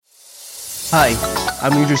Hi,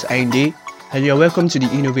 I'm Idris and you're welcome to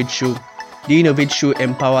the Innovate Show. The Innovate Show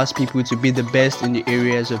empowers people to be the best in the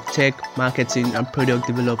areas of tech, marketing, and product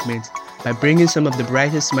development by bringing some of the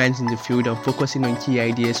brightest minds in the field and focusing on key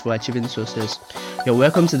ideas for achieving success. You're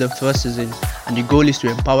welcome to the first season, and the goal is to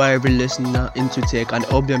empower every listener into tech and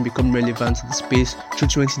help them become relevant to the space through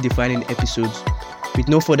 20 defining episodes. With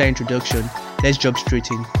no further introduction, let's jump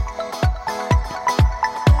straight in.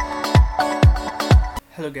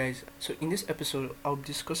 Hello guys, so in this episode I'll be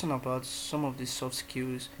discussing about some of the soft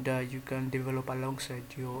skills that you can develop alongside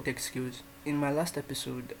your tech skills. In my last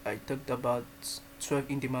episode I talked about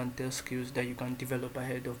 12 in-demand tech skills that you can develop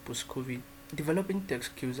ahead of post-COVID. Developing tech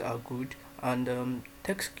skills are good, and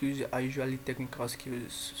tech skills are usually technical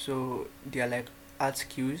skills, so they are like art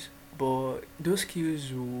skills, but those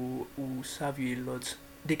skills will serve you a lot.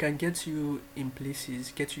 They can get you in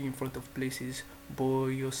places, get you in front of places, but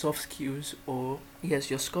your soft skills, or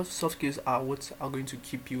yes, your soft skills are what are going to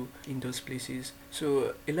keep you in those places.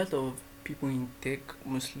 So a lot of people in tech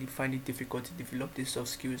mostly find it difficult to develop these soft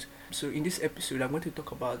skills. So in this episode I'm going to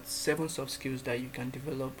talk about 7 soft skills that you can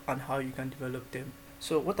develop and how you can develop them.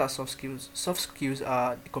 So what are soft skills? Soft skills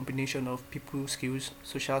are the combination of people skills,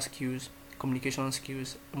 social skills, communication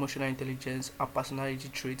skills, emotional intelligence, and personality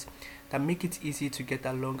traits that make it easy to get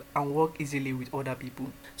along and work easily with other people.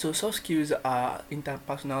 So soft skills are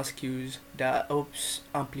interpersonal skills that helps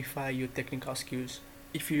amplify your technical skills.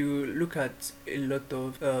 If you look at a lot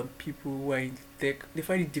of people who are in tech, they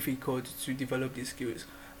find it difficult to develop these skills.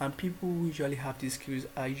 And people who usually have these skills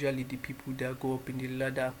are usually the people that go up in the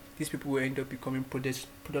ladder. These people will end up becoming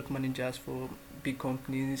product managers for big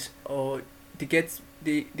companies, or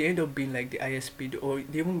they end up being like the ISP, or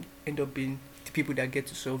they even end up being the people that get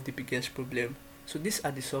to solve the biggest problem. So these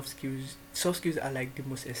are the soft skills. Soft skills are like the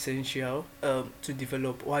most essential to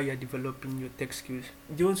develop while you're developing your tech skills.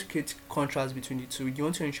 You want to create contrast between the two. You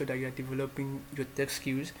want to ensure that you're developing your tech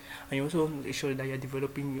skills, and you also want to ensure that you're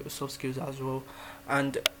developing your soft skills as well.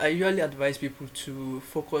 And I usually advise people to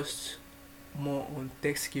focus more on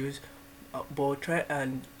tech skills, but try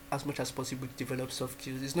and as much as possible to develop soft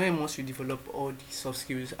skills. It's not a must you develop all the soft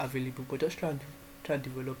skills available, but just try and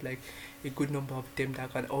develop like a good number of them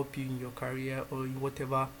that can help you in your career or in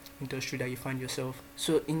whatever industry that you find yourself.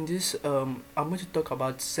 So in this I'm going to talk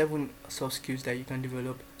about 7 soft skills that you can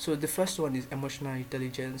develop. So the first one is emotional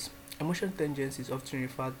intelligence. Emotional intelligence is often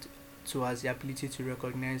referred to as the ability to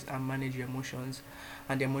recognize and manage your emotions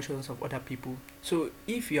and the emotions of other people. So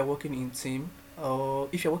if you are working in team, or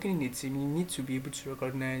if you're working in a team, you need to be able to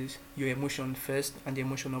recognize your emotion first and the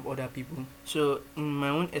emotion of other people. So in my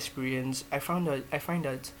own experience, I find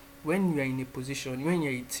that when you are in a position, when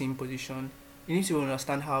you're in a team position, you need to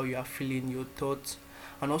understand how you are feeling, your thoughts,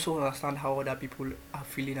 and also understand how other people are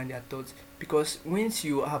feeling and their thoughts. Because once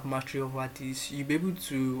you have mastery over this, you'll be able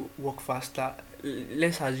to work faster.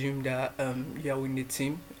 Let's assume that you are in a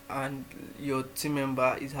team and your team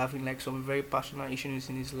member is having like some very personal issues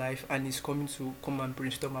in his life and is coming to come and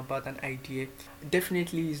brainstorm about an idea.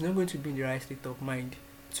 Definitely he's not going to be in the right state of mind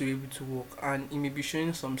to be able to work, and he may be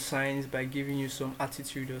showing some signs by giving you some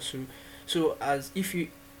attitude or so. So as if you're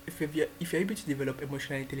able to develop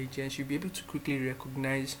emotional intelligence, you'll be able to quickly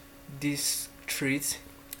recognize these traits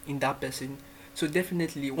in that person. So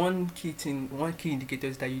definitely one key indicator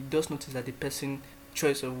is that you just notice that the person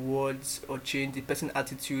choice of words or change, the person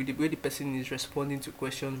attitude, the way the person is responding to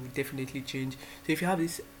questions will definitely change. So if you have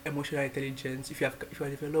this emotional intelligence, if you have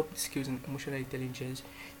developed skills in emotional intelligence,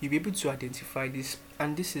 you'll be able to identify this,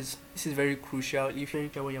 and this is very crucial if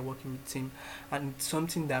you're when you're working with team, and it's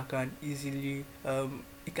something that can easily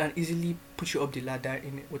it can easily put you up the ladder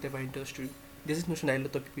in whatever industry. There's this notion that a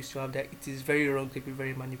lot of people still have, that it is very wrong to be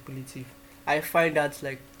very manipulative. I find that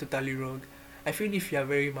like totally wrong. I feel if you are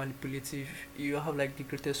very manipulative, you have like the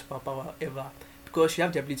greatest superpower ever, because you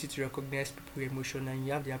have the ability to recognize people's emotion and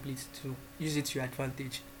you have the ability to use it to your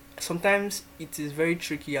advantage. Sometimes it is very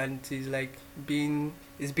tricky and it is like being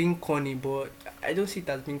corny, but I don't see it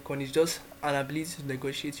as being corny. It's just an ability to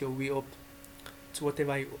negotiate your way up to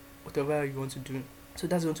whatever you want to do. So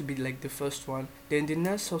that's going to be like the first one. Then the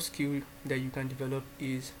next soft skill that you can develop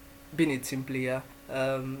is being a team player,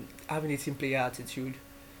 having a team player attitude.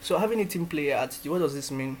 So having a team player attitude, what does this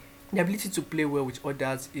mean? The ability to play well with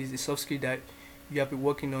others is a soft skill that you have been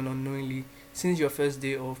working on unknowingly since your first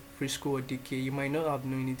day of preschool or daycare. You might not have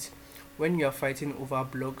known it when you are fighting over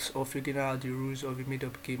blocks or figuring out the rules of a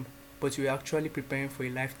made-up game, but you are actually preparing for a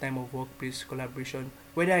lifetime of workplace collaboration.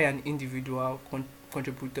 Whether you're an individual,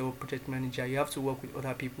 contributor, or project manager, you have to work with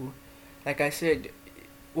other people. Like I said,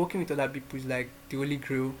 working with other people is like the holy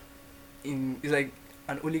grail in is like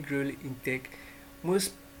an holy grail in tech.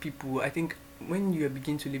 Most people, I think when you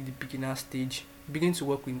begin to leave the beginner stage, you begin to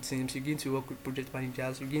work with teams, you begin to work with project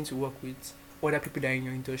managers, you begin to work with other people that are in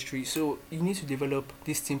your industry. So you need to develop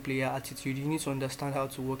this team player attitude. You need to understand how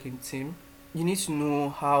to work in team. You need to know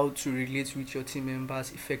how to relate with your team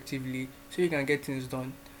members effectively so you can get things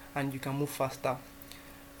done and you can move faster.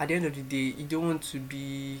 At the end of the day, you don't want to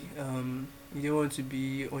be on your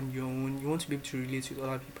own. You want to be able to relate with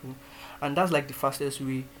other people, and that's like the fastest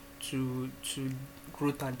way to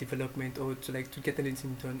growth and development, or to get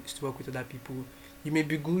anything done, is to work with other people. You may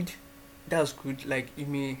be good, that's good. Like you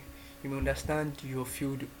may understand your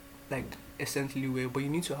field like essentially well, but you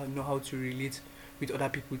need to know how to relate with other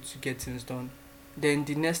people to get things done. Then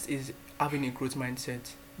the next is having a growth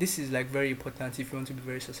mindset. This is like very important if you want to be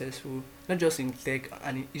very successful, not just in tech,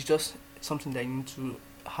 and it's just something that you need to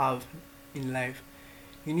have in life.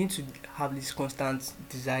 You need to have this constant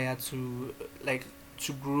desire to like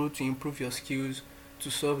to grow, to improve your skills, to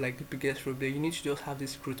solve like the biggest problem. You need to just have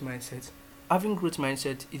this growth mindset. Having growth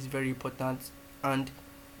mindset is very important, and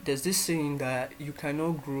there's this saying that you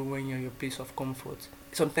cannot grow when you're in your place of comfort.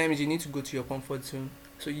 Sometimes you need to go to your comfort zone.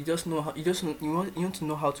 So you just know how you want to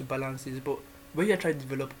know how to balance this. But when you're trying to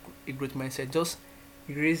develop a growth mindset, just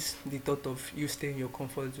erase the thought of you staying in your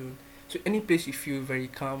comfort zone. So any place you feel very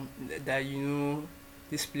calm, that you know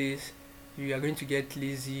this place, you are going to get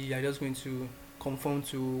lazy, you are just going to conform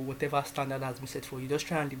to whatever standard has been set for you. Just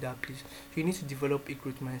try and leave that place. So you need to develop a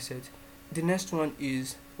growth mindset. The next one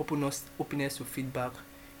is openness to feedback.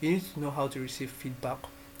 You need to know how to receive feedback,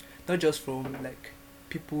 not just from like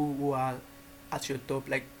people who are at your top,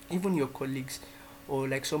 like even your colleagues or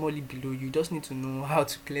like somebody below you. Just need to know how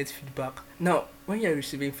to collect feedback. Now, when you're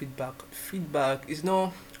receiving feedback is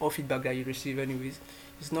not all feedback that you receive anyways.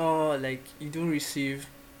 It's not like you don't receive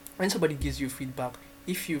when somebody gives you feedback.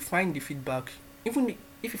 If you find the feedback, even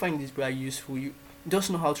if you find this very useful, you just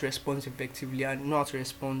know how to respond effectively and know how to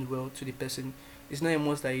respond well to the person. It's not a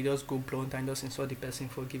must that you just go blunt and just insult the person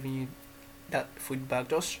for giving you that feedback.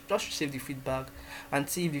 Just receive the feedback and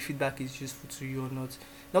see if the feedback is useful to you or not.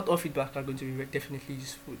 Not all feedback are going to be definitely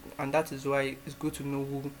useful, and that is why it's good to know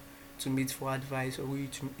who to meet for advice or who you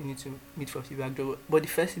need to meet for feedback. But the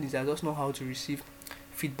first thing is that just know how to receive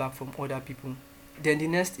feedback from other people. Then the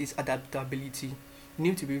next is adaptability. You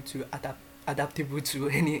need to be able to adaptable to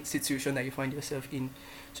any situation that you find yourself in.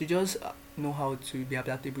 So just know how to be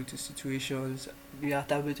adaptable to situations, be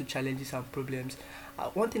adaptable to challenges and problems.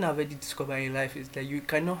 One thing I've already discovered in life is that you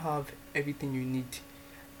cannot have everything you need.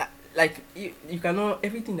 You cannot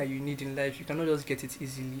everything that you need in life. You cannot just get it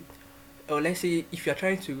easily. Or let's say if you are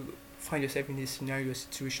trying to find yourself in this scenario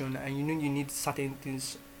situation and you know you need certain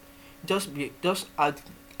things, just add.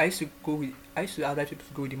 I used to advise people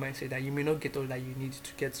to go with the mindset that you may not get all that you need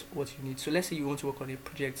to get what you need. So let's say you want to work on a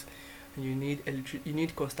project and you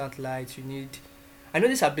need constant light, I know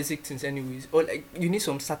these are basic things anyways, or like you need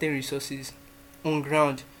some certain resources on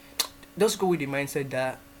ground. Just go with the mindset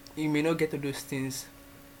that you may not get all those things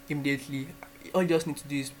immediately. All you just need to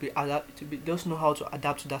do is just know how to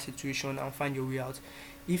adapt to that situation and find your way out.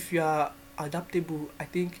 If you are adaptable, I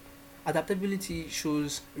think adaptability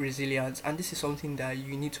shows resilience, and this is something that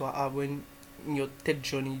you need to have when in your tech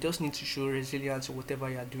journey. You just need to show resilience in whatever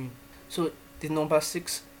you are doing. So the number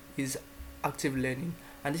 6 is active learning,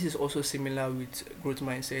 and this is also similar with growth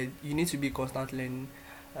mindset. You need to be constant learning.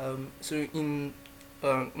 So in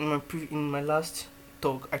my last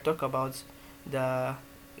talk, I talk about the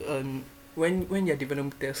when you're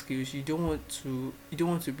developing tech skills, you don't want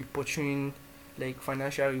to be pursuing like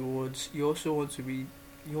financial rewards. You also want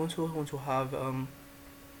to have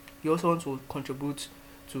you also want to contribute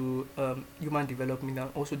to human development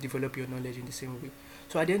and also develop your knowledge in the same way.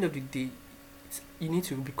 So at the end of the day, you need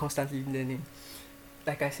to be constantly learning.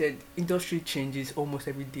 Like I said, industry changes almost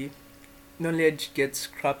every day. Knowledge gets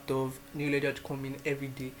scrapped off, new knowledge coming every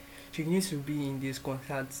day. So you need to be in this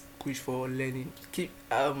constant push for learning.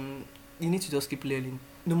 You need to just keep learning.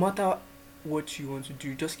 No matter what you want to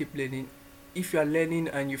do, just keep learning. If you are learning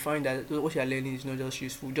and you find that what you are learning is not just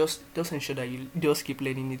useful, just ensure that you just keep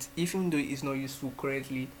learning it. Even though it's not useful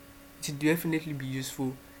currently, it will definitely be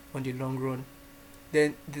useful on the long run.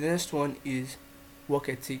 Then the next one is work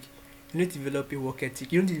ethic. You need to develop a work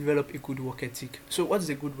ethic. You need to develop a good work ethic. So what is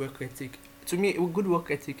a good work ethic? To me, a good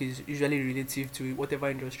work ethic is usually relative to whatever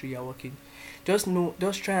industry you are working. Just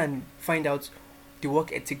try and find out the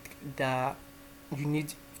work ethic that you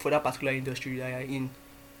need for that particular industry that you are in.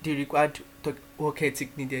 The required work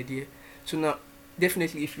ethic needed here. So now,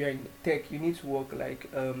 definitely, if you are in tech, you need to work like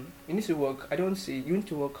you need to work. I don't say you need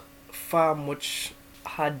to work far much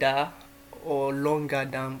harder or longer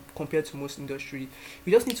than compared to most industry.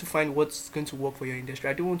 You just need to find what's going to work for your industry.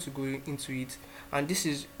 I don't want to go into it. And this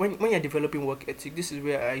is when you're developing work ethic, this is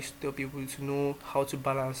where I used to tell people to know how to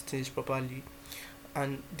balance things properly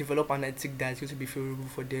and develop an ethic that is going to be favorable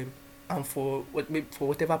for them and for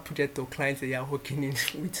whatever project or clients they are working in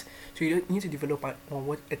with. So you need to develop on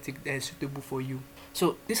what ethic that is suitable for you.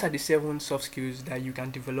 So these are the 7 soft skills that you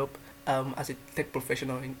can develop as a tech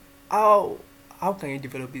professional. And how can you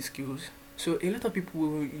develop these skills? So a lot of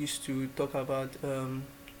people used to talk about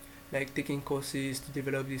like taking courses to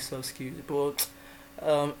develop these soft skills, but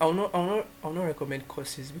I will not recommend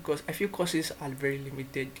courses because I feel courses are very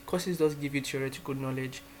limited. Courses just give you theoretical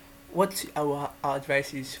knowledge. What our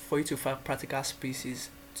advice is for you to find practical spaces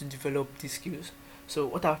to develop these skills. So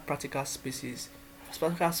what are practical spaces?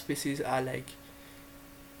 Practical spaces are like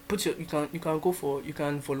you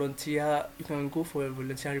can volunteer, you can go for a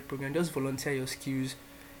voluntary program, just volunteer your skills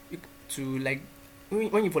to like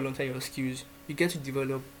when you volunteer your skills you get to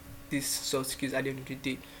develop these soft skills at the end of the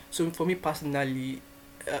day. So for me personally,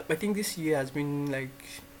 I think this year has been like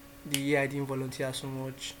the year I didn't volunteer so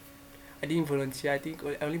much. I didn't volunteer. I think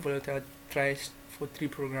I only volunteered twice for 3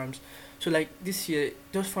 programs. So like this year,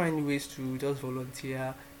 just find ways to just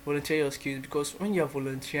volunteer your skills, because when you are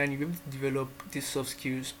volunteering, you're able to develop these soft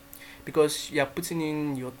skills because you are putting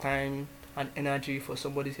in your time and energy for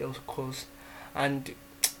somebody else's cause, and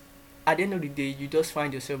at the end of the day, you just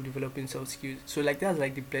find yourself developing soft skills. So like that's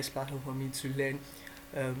like the best platform for me to learn.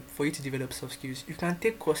 For you to develop soft skills, you can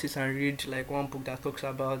take courses and read like one book that talks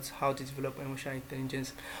about how to develop emotional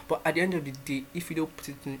intelligence, but at the end of the day, if you don't put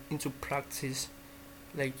it into practice,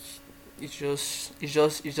 like it's just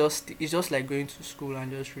like going to school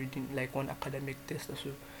and just reading like one academic test or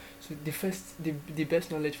so. So the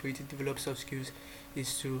best knowledge for you to develop soft skills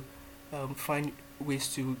is to find ways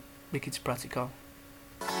to make it practical.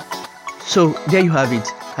 So there you have it.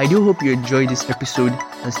 I do hope you enjoyed this episode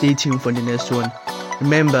and stay tuned for the next one.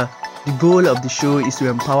 Remember, the goal of the show is to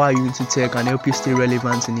empower you into tech and help you stay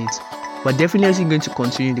relevant in it. We're definitely going to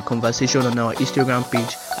continue the conversation on our Instagram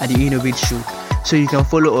page at the Innovate Show, so you can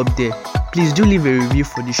follow up there. Please do leave a review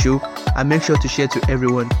for the show and make sure to share to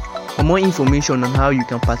everyone. For more information on how you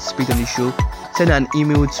can participate on the show, send an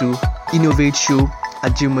email to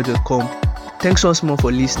innovateshow@gmail.com. Thanks once more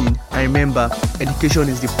for listening, and remember, education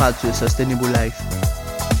is the path to a sustainable life.